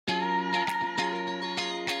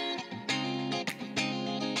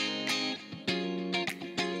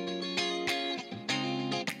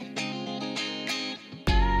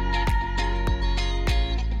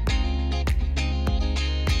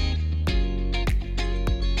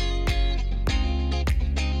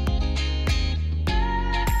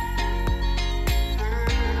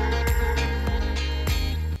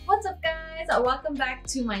welcome back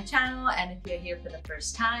to my channel, and if you're here for the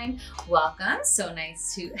first time, welcome. So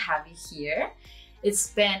nice to have you here.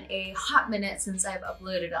 It's been a hot minute since I've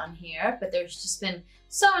uploaded on here, but there's just been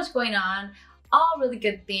so much going on, all really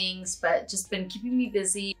good things, but just been keeping me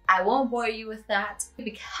busy. I won't bore you with that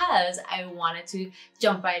because I wanted to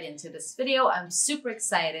jump right into this video. I'm super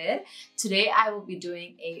excited. Today I will be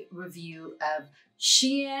doing a review of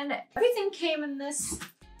SHEIN. Everything came in this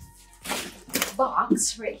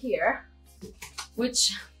box right here,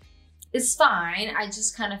 which is fine. I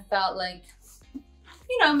just kind of felt like,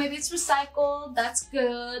 you know, maybe it's recycled, that's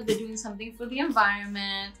good. They're doing something for the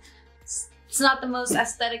environment. It's not the most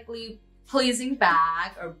aesthetically pleasing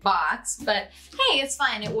bag or box, but hey, it's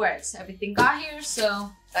fine, it works. Everything got here,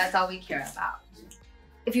 so that's all we care about.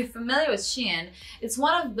 If you're familiar with SHEIN, it's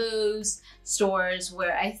one of those stores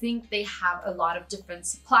where I think they have a lot of different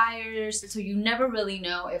suppliers, so you never really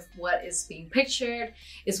know if what is being pictured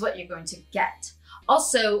is what you're going to get.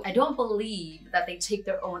 Also, I don't believe that they take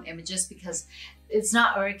their own images because it's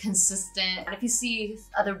not very consistent. And if you see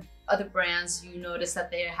other brands, you notice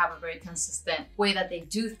that they have a very consistent way that they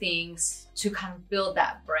do things to kind of build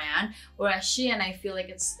that brand. Whereas SHEIN, I feel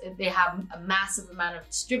like they have a massive amount of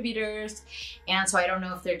distributors, and so I don't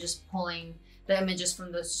know if they're just pulling the images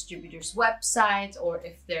from those distributors' websites or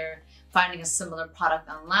if they're finding a similar product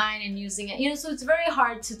online and using it. You know, so it's very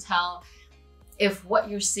hard to tell if what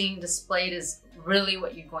you're seeing displayed is really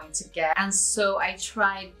what you're going to get. And so I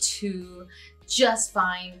tried to just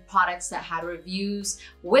find products that had reviews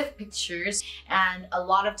with pictures, and a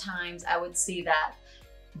lot of times I would see that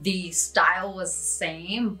the style was the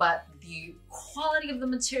same, but the quality of the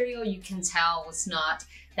material, you can tell, was not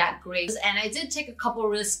that great. And I did take a couple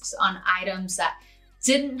risks on items that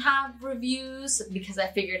didn't have reviews because I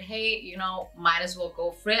figured, hey, you know, might as well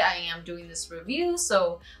go for it. I am doing this review,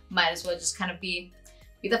 so might as well just kind of be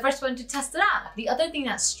the first one to test it out. The other thing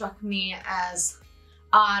that struck me as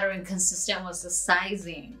odd or inconsistent was the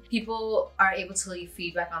sizing. People are able to leave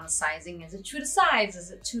feedback on the sizing. Is it true to size?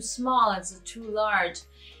 Is it too small? Is it too large?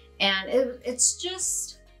 And it's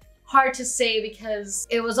just hard to say because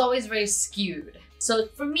it was always very skewed. So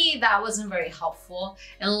for me, that wasn't very helpful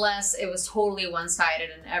unless it was totally one-sided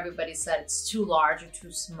and everybody said it's too large or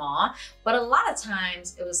too small. But a lot of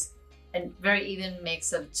times it was a very even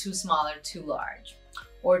mix of too small or too large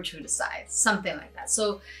or true to size, something like that.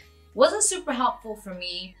 So wasn't super helpful for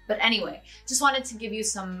me, but anyway, just wanted to give you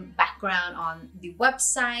some background on the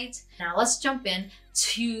website. Now let's jump in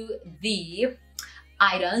to the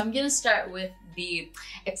items. I'm gonna start with the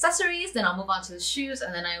accessories, then I'll move on to the shoes,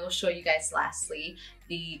 and then I will show you guys lastly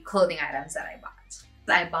the clothing items that I bought.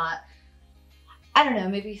 I bought, I don't know,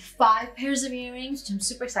 maybe 5 pairs of earrings, which I'm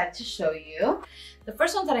super excited to show you. The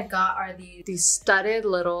first ones that I got are these studded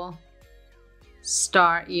little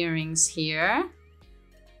star earrings here.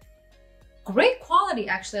 Great quality,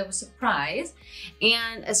 actually. I was surprised.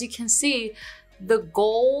 And as you can see, the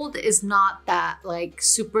gold is not that like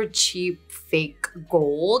super cheap fake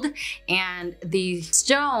gold, and the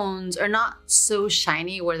stones are not so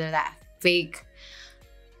shiny where they're that fake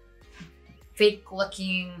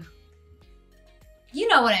looking, you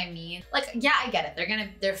know what I mean? Like, yeah, I get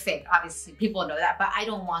it. They're fake, obviously, people know that, but I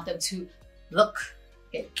don't want them to look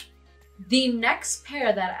fake. The next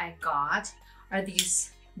pair that I got are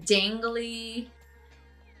these dangly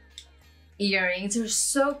earrings. They're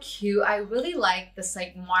so cute. I really like this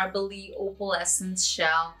like marbly opalescent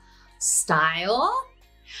shell style.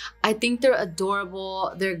 I think they're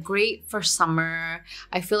adorable. They're great for summer.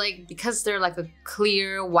 I feel like because they're like a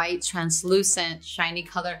clear, white, translucent, shiny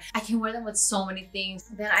color, I can wear them with so many things.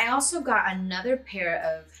 Then I also got another pair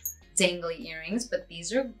of dangly earrings, but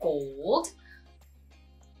these are gold.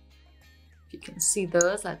 You can see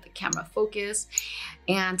those, let the camera focus.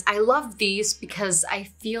 And I love these because I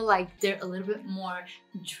feel like they're a little bit more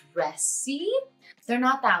dressy. They're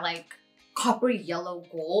not that like coppery yellow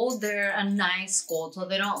gold. They're a nice gold, so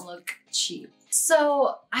they don't look cheap.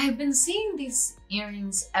 So I've been seeing these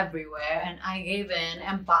earrings everywhere, and I gave in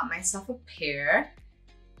and bought myself a pair.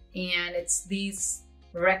 And it's these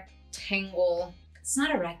rectangle, it's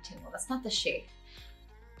not a rectangle, that's not the shape.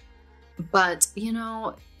 But, you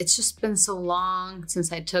know, it's just been so long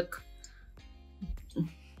since I took,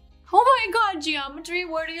 oh my god, geometry,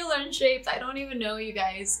 where do you learn shapes? I don't even know, you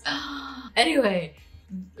guys. Anyway,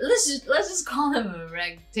 let's just call them a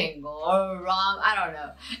rectangle or a rhomb, I don't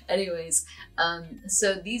know. Anyways,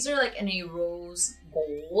 so these are like in a rose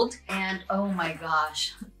gold, and oh my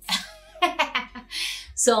gosh.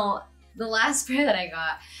 So the last pair that I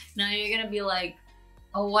got, now you're gonna be like,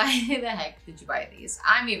 oh, why the heck did you buy these?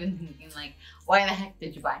 I'm even thinking like, why the heck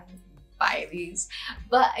did you buy buy these.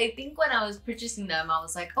 But I think when I was purchasing them, I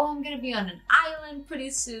was like, oh, I'm gonna be on an island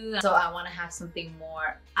pretty soon, so I want to have something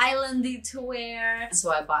more islandy to wear.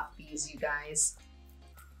 So I bought these, you guys.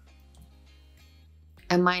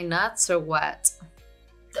 Am I nuts or what?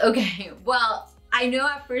 Okay, well, I know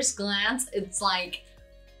at first glance it's like,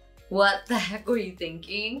 what the heck were you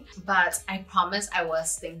thinking? But I promise I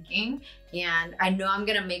was thinking, and I know I'm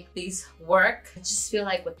gonna make these work. I just feel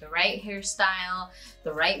like with the right hairstyle,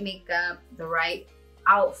 the right makeup, the right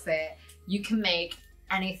outfit, you can make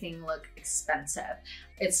anything look expensive.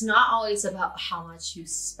 It's not always about how much you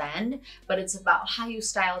spend, but it's about how you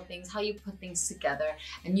style things, how you put things together,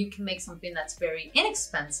 and you can make something that's very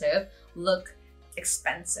inexpensive look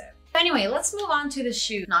expensive. Anyway, let's move on to the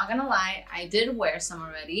shoes. Not gonna lie, I did wear some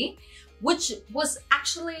already, which was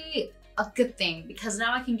actually a good thing because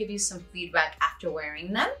now I can give you some feedback after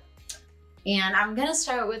wearing them. And I'm gonna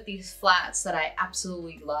start with these flats that I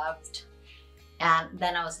absolutely loved, and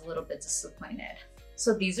then I was a little bit disappointed.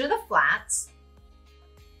 So these are the flats.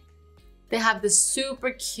 They have this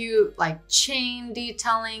super cute like chain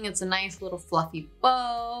detailing. It's a nice little fluffy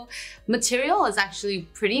bow. Material is actually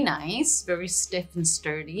pretty nice, very stiff and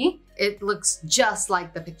sturdy. It looks just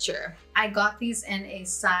like the picture. I got these in a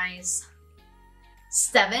size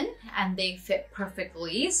 7 and they fit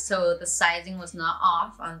perfectly. So the sizing was not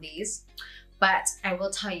off on these, but I will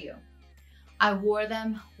tell you, I wore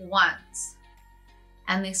them once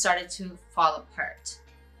and they started to fall apart.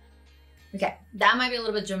 Okay, that might be a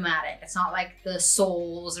little bit dramatic. It's not like the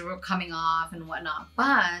soles were coming off and whatnot,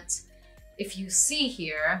 but if you see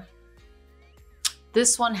here,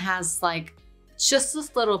 this one has like just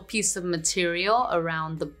this little piece of material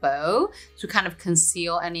around the bow to kind of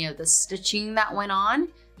conceal any of the stitching that went on.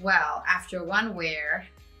 Well, after one wear,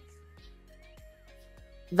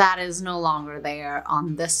 that is no longer there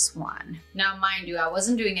on this one. Now, mind you, I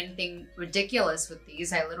wasn't doing anything ridiculous with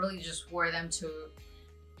these. I literally just wore them to,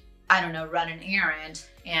 I don't know, run an errand,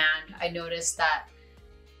 and I noticed that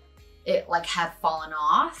it like had fallen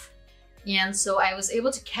off. And so I was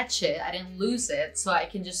able to catch it. I didn't lose it, so I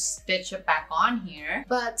can just stitch it back on here.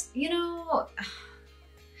 But you know,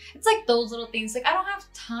 it's like those little things, like I don't have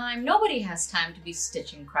time. Nobody has time to be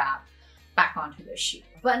stitching crap back onto their shoe.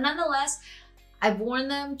 But nonetheless, I've worn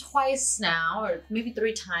them twice now, or maybe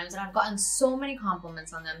 3 times, and I've gotten so many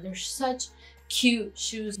compliments on them. They're such cute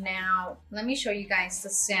shoes. Now, let me show you guys the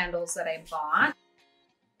sandals that I bought.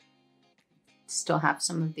 Still have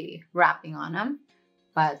some of the wrapping on them,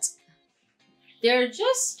 but they're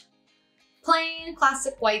just plain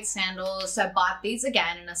classic white sandals. So I bought these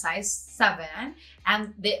again in a size 7,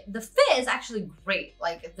 and the fit is actually great.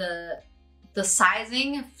 Like the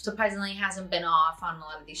sizing surprisingly hasn't been off on a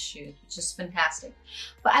lot of these shoes, which is fantastic.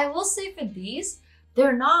 But I will say for these,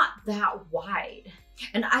 they're not that wide.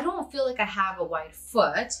 And I don't feel like I have a wide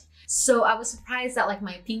foot. So I was surprised that like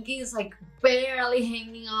my pinky is like barely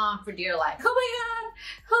hanging on for dear life. Oh my God,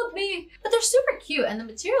 help me. But they're super cute, and the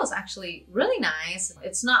material is actually really nice.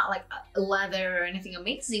 It's not like leather or anything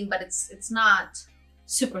amazing, but it's not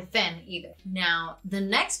super thin either. Now, the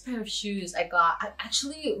next pair of shoes I got, I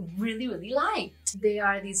actually really liked. They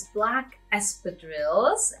are these black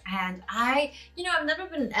espadrilles, and you know, I've never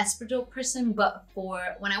been an espadrille person, but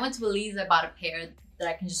when I went to Belize, I bought a pair that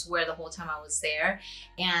I can just wear the whole time I was there,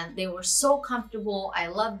 and they were so comfortable. I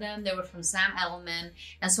love them. They were from Sam Edelman,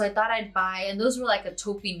 and so I thought I'd buy, and those were like a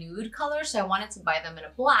taupey nude color, so I wanted to buy them in a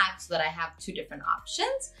black so that I have 2 different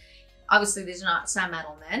options. Obviously, these are not Sam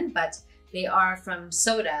Edelman, but they are from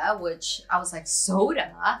Soda, which I was like,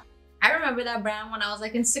 Soda? I remember that brand when I was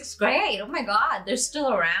like in 6th grade. Oh my God, they're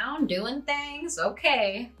still around doing things?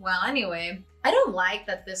 Okay. Well, anyway, I don't like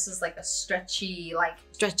that this is like a stretchy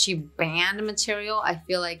band material. I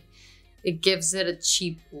feel like it gives it a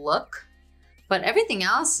cheap look, but everything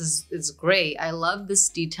else is great. I love this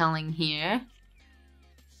detailing here.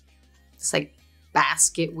 It's like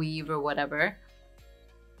basket weave or whatever.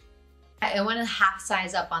 I went a half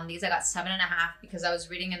size up on these. I got 7.5 because I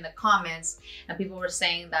was reading in the comments and people were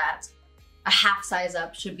saying that a half size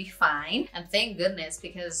up should be fine. And thank goodness,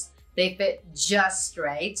 because they fit just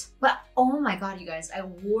right. But oh my God, you guys, I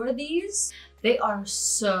wore these. They are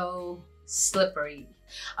so slippery.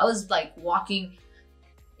 I was like walking,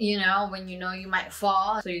 you know, when you know you might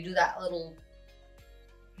fall. So you do that little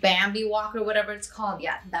Bambi walk or whatever it's called.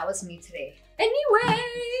 Yeah, that was me today. Anyway,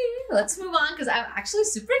 let's move on because I'm actually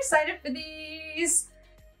super excited for these.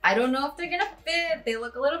 I don't know if they're gonna fit. They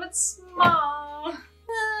look a little bit small.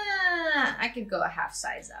 I could go a half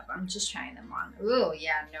size up. I'm just trying them on. Oh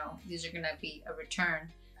yeah, no, these are gonna be a return.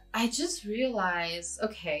 I just realized,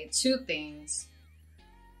 okay, 2 things.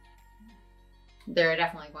 They're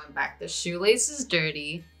definitely going back. The shoelace is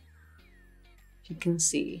dirty. If you can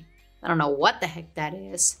see. I don't know what the heck that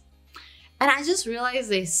is. And I just realized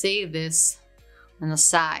they say this on the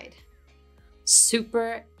side.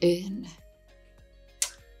 Super in.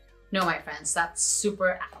 No, my friends, that's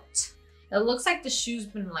super out. It looks like the shoe's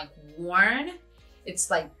been like worn. It's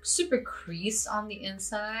like super creased on the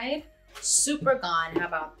inside. Super gone, how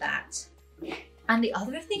about that? And the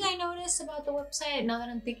other thing I noticed about the website, now that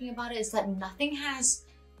I'm thinking about it, is that nothing has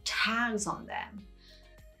tags on them.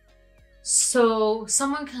 So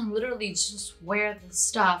someone can literally just wear the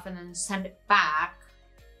stuff and then send it back.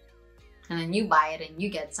 And then you buy it and you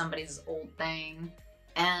get somebody's old thing.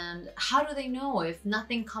 And how do they know if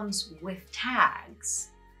nothing comes with tags?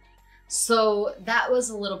 So that was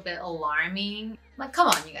a little bit alarming. Like, come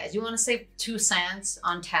on, you guys, you want to save 2 cents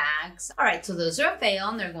on tags? All right, so those are a fail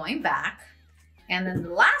and they're going back. And then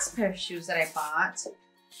the last pair of shoes that I bought,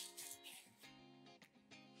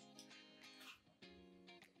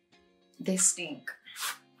 they stink.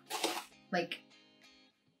 Like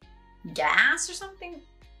gas or something?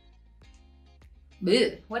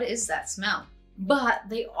 Ugh, what is that smell? But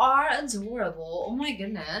they are adorable. Oh my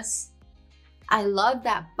goodness. I love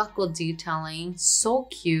that buckle detailing. So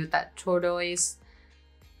cute, that tortoise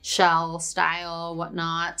shell style,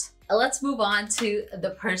 whatnot. Let's move on to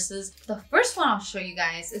the purses. The first one I'll show you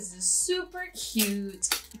guys is this super cute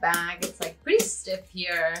bag. It's like pretty stiff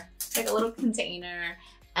here. It's like a little container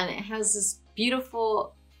and it has this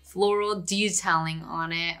beautiful floral detailing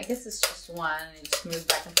on it. I guess it's just one, it just moves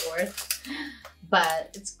back and forth.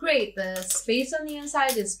 But it's great. The space on the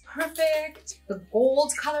inside is perfect. The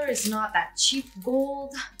gold color is not that cheap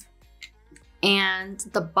gold. And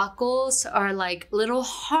the buckles are like little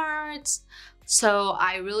hearts. So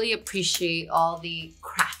I really appreciate all the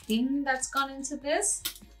crafting that's gone into this.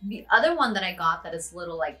 The other one that I got that is a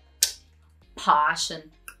little like posh and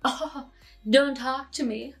oh, don't talk to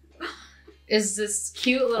me, is this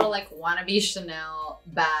cute little like wannabe Chanel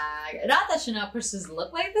bag. Not that Chanel purses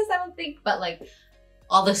look like this, I don't think, but like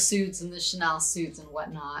all the suits and the Chanel suits and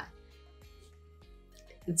whatnot.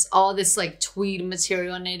 It's all this like tweed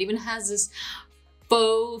material and it even has this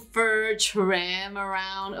faux fur trim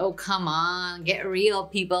around. Oh, come on, get real,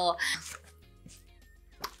 people.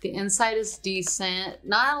 The inside is decent.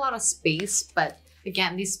 Not a lot of space, but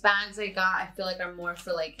again, these bags I got, I feel like are more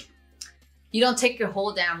for like, you don't take your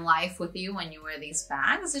whole damn life with you when you wear these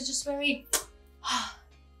bags. It's just very,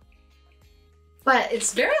 but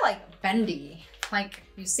it's very like bendy. Like,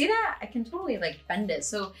 you see that? I can totally like bend it.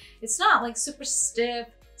 So it's not like super stiff.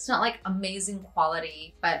 It's not like amazing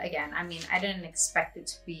quality. But again, I mean, I didn't expect it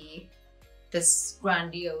to be this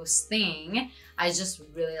grandiose thing. I just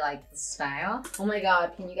really like the style. Oh my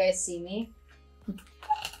God, can you guys see me?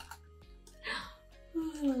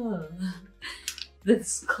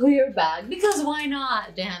 This clear bag, because why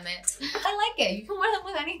not, damn it. I like it, you can wear them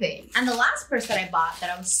with anything. And the last purse that I bought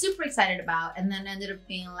that I was super excited about and then ended up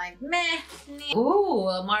being like, meh. Ooh,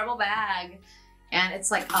 a marble bag. And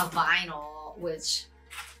it's like a vinyl, which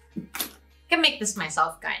I can make this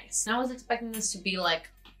myself, guys. And I was expecting this to be like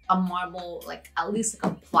a marble, like at least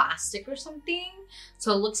like a plastic or something.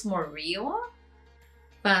 So it looks more real,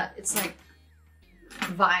 but it's like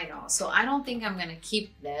vinyl. So I don't think I'm gonna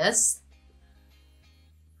keep this.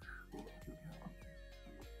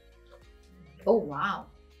 Oh, wow.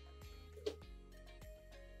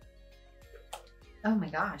 Oh my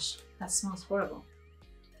gosh, that smells horrible.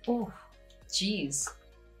 Oh, geez.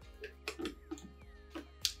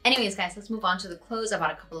 Anyways, guys, let's move on to the clothes. I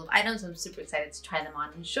bought a couple of items. I'm super excited to try them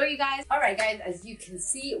on and show you guys. All right, guys, as you can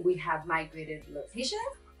see, we have migrated location.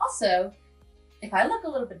 Also, if I look a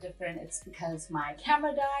little bit different, it's because my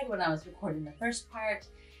camera died when I was recording the first part,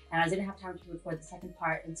 and I didn't have time to record the second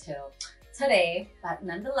part until today, but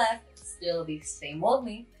nonetheless, still the same old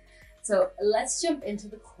me. So let's jump into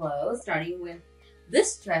the clothes, starting with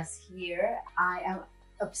this dress here. I am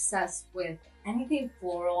obsessed with anything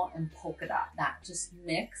floral and polka dot, that just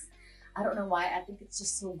mix. I don't know why, I think it's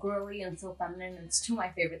just so girly and so feminine. It's two of my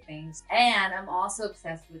favorite things. And I'm also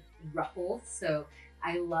obsessed with ruffles. So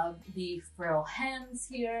I love the frill hems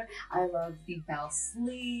here. I love the bell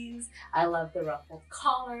sleeves. I love the ruffled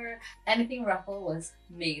collar. Anything ruffle was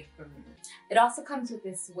made for me. It also comes with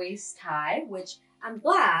this waist tie, which I'm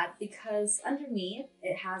glad because underneath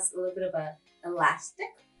it has a little bit of a elastic,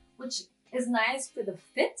 which is nice for the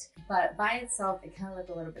fit, but by itself it kind of looked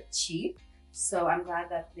a little bit cheap. So I'm glad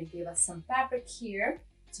that they gave us some fabric here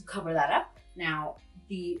to cover that up. Now,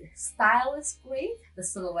 the style is great, the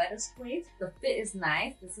silhouette is great, the fit is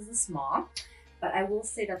nice. This is a small, but I will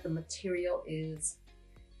say that the material is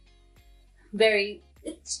very,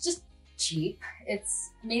 it's just cheap.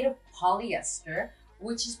 It's made of polyester,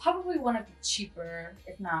 which is probably one of the cheaper,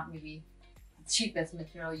 if not maybe the cheapest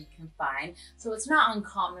material you can find. So it's not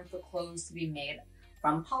uncommon for clothes to be made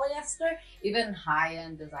from polyester. Even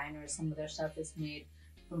high-end designers, some of their stuff is made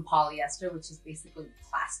from polyester, which is basically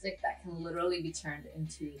plastic that can literally be turned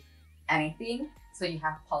into anything. So you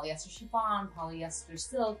have polyester chiffon, polyester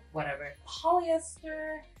silk, whatever.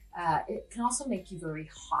 Polyester, it can also make you very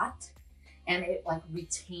hot, and it like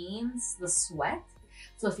retains the sweat.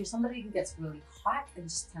 So if you're somebody who gets really hot and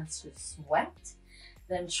just tends to sweat,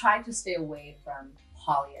 then try to stay away from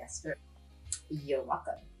polyester. You're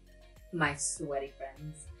welcome, my sweaty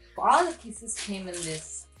friends. All the pieces came in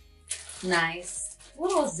this nice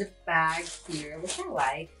little zip bag here, which I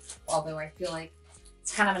like, although I feel like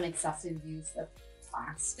it's kind of an excessive use of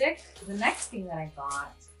plastic. The next thing that I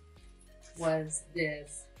got was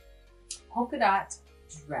this polka-dot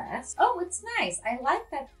dress. Oh, it's nice. I like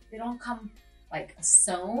that they don't come like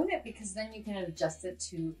sewn, because then you can adjust it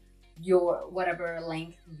to your whatever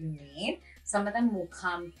length you need. Some of them will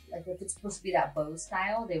come, like if it's supposed to be that bow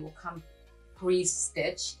style, they will come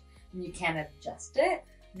pre-stitched and you can't adjust it.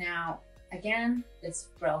 Now, again, it's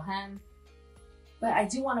frill hem, but I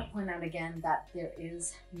do want to point out again that there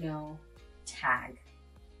is no tag.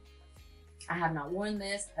 I have not worn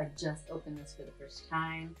this. I just opened this for the first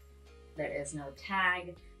time. There is no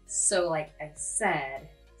tag. So like I said,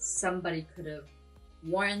 somebody could have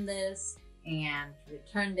worn this and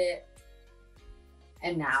returned it,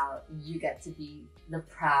 and now you get to be the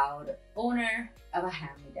proud owner of a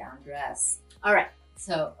hand-me-down dress. All right,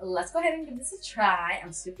 so let's go ahead and give this a try.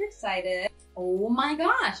 I'm super excited. Oh my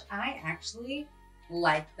gosh, I actually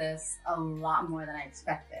like this a lot more than I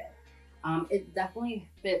expected. It definitely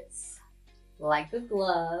fits like a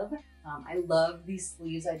glove. I love these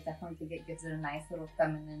sleeves. I definitely think it gives it a nice little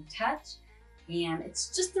feminine touch, and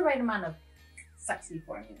it's just the right amount of sexy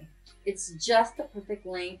for me. It's just the perfect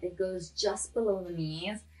length. It goes just below the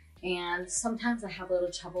knees, and sometimes I have a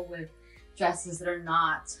little trouble with dresses that are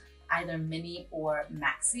not either mini or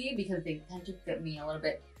maxi, because they tend to fit me a little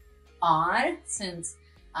bit odd since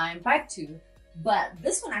I'm 5'2", but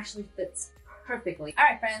this one actually fits perfectly. All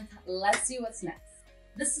right, friends, let's see what's next.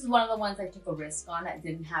 This is one of the ones I took a risk on that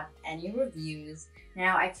didn't have any reviews.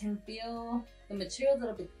 Now I can feel the material a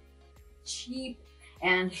little bit cheap,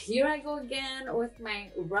 and here I go again with my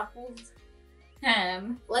ruffled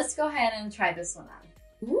hem. Let's go ahead and try this one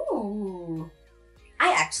on. Ooh,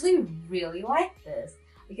 I actually really like this.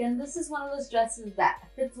 Again, this is one of those dresses that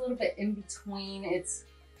fits a little bit in between. It's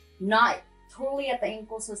not totally at the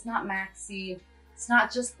ankle, so it's not maxi. It's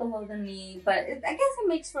not just below the knee, but I guess it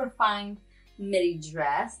makes for a fine midi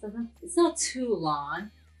dress. It's not too long.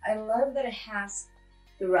 I love that it has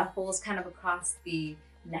the ruffles kind of across the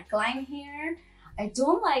neckline here. I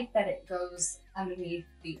don't like that it goes underneath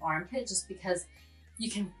the armpit, just because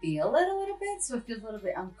you can feel it a little bit, so it feels a little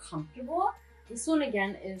bit uncomfortable. This one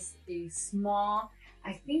again is a small.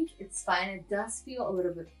 I think it's fine. It does feel a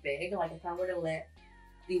little bit big, like if I were to let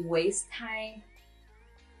the waist tie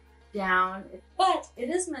down, but it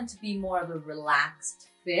is meant to be more of a relaxed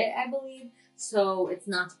fit, I believe. So it's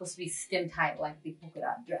not supposed to be skin tight like the polka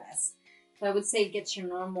dot dress. So I would say get your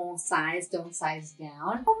normal size, don't size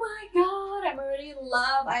down. Oh my God, I'm already in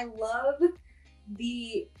love. I love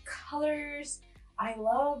the colors. I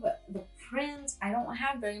love the prints. I don't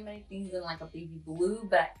have very many things in like a baby blue,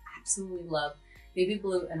 but I absolutely love baby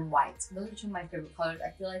blue and white. Those are two of my favorite colors.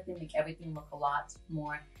 I feel like they make everything look a lot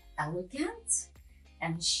more elegant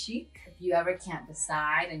and chic. If you ever can't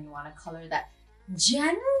decide and you want a color that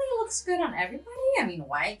generally looks good on everybody, I mean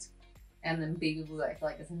white and then baby blue, I feel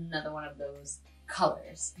like is another one of those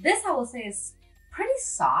colors. This I will say is pretty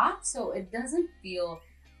soft, so it doesn't feel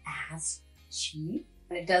as cheap,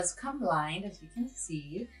 but it does come lined, as you can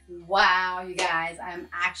see. Wow, you guys, I'm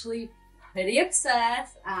actually pretty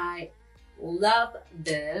obsessed. I love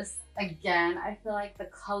this. Again, I feel like the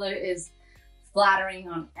color is flattering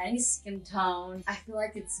on any skin tone. I feel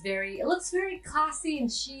like it looks very classy and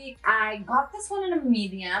chic. I got this one in a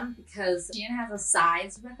medium because SHEIN has a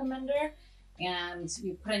size recommender, and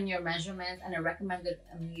you put in your measurements, and it recommended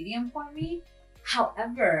a medium for me.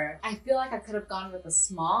 However, I feel like I could have gone with a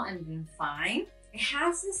small and been fine. It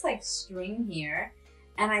has this like string here,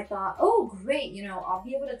 and I thought, oh great, you know, I'll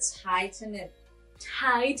be able to tighten it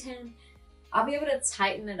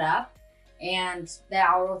up, and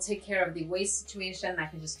that will take care of the waist situation. I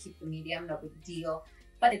can just keep the medium, no big deal.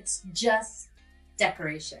 But it's just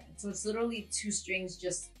decoration. So it's literally two strings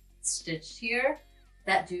just stitched here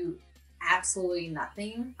that do absolutely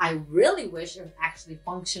nothing. I really wish it was actually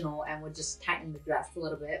functional and would just tighten the dress a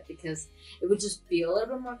little bit because it would just feel a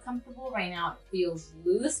little bit more comfortable. Right now it feels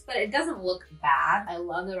loose, but it doesn't look bad. I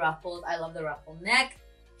love the ruffles. I love the ruffle neck.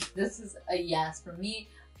 This is a yes for me.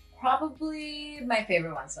 Probably my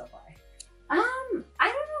favorite one so far. I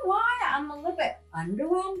don't know why I'm a little bit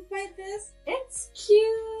underwhelmed by this. It's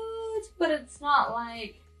cute, but it's not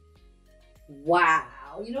like,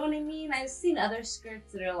 wow. You know what I mean? I've seen other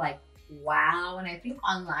skirts that are like, wow. And I think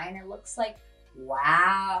online it looks like,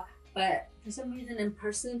 wow. But for some reason in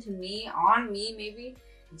person, to me, on me maybe,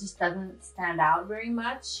 it just doesn't stand out very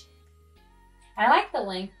much. I like the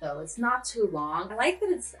length though. It's not too long. I like that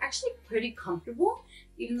it's actually pretty comfortable,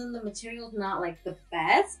 even though the material is not like the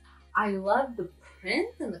best. I love the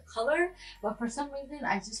print and the color, but for some reason,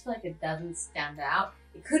 I just feel like it doesn't stand out.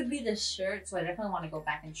 It could be the shirt, so I definitely want to go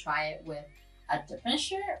back and try it with a different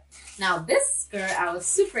shirt. Now this skirt, I was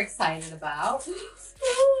super excited about.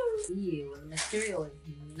 Ew, the material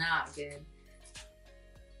is not good.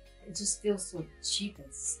 It just feels so cheap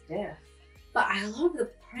and stiff. But I love the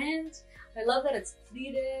print. I love that it's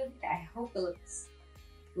pleated. I hope it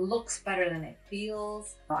looks better than it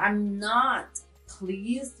feels. I'm not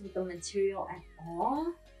pleased with the material at all,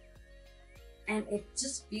 and it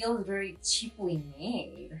just feels very cheaply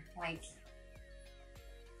made. Like,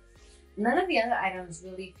 none of the other items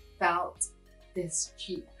really felt this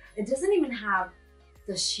cheap. It doesn't even have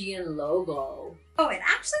the SHEIN logo. Oh, it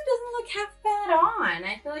actually doesn't look half bad on.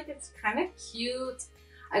 I feel like it's kind of cute.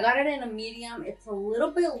 I got it in a medium. It's a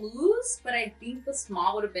little bit loose, but I think the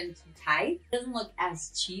small would have been too tight. It doesn't look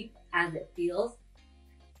as cheap as it feels.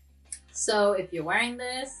 So if you're wearing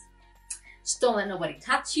this, just don't let nobody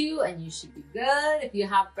touch you and you should be good. If you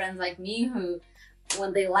have friends like me who,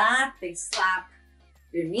 when they laugh, they slap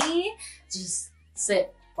your knee, just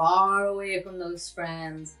sit far away from those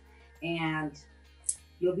friends and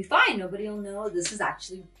you'll be fine. Nobody will know. This is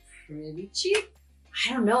actually pretty cheap.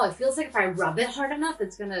 I don't know. It feels like if I rub it hard enough,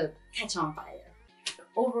 it's gonna catch on fire.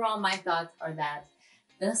 Overall, my thoughts are that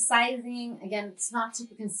the sizing, again, it's not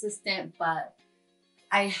super consistent, but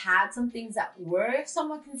I had some things that were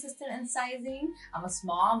somewhat consistent in sizing. I'm a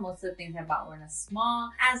small. Most of the things I bought were in a small.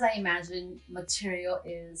 As I imagine, material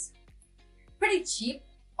is pretty cheap.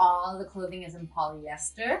 All the clothing is in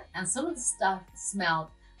polyester, and some of the stuff smelled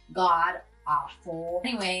god awful.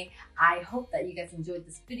 Anyway, I hope that you guys enjoyed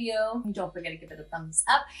this video. Don't forget to give it a thumbs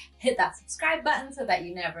up. Hit that subscribe button so that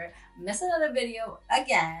you never miss another video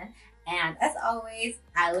again. And as always,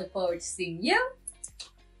 I look forward to seeing you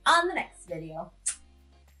on the next video.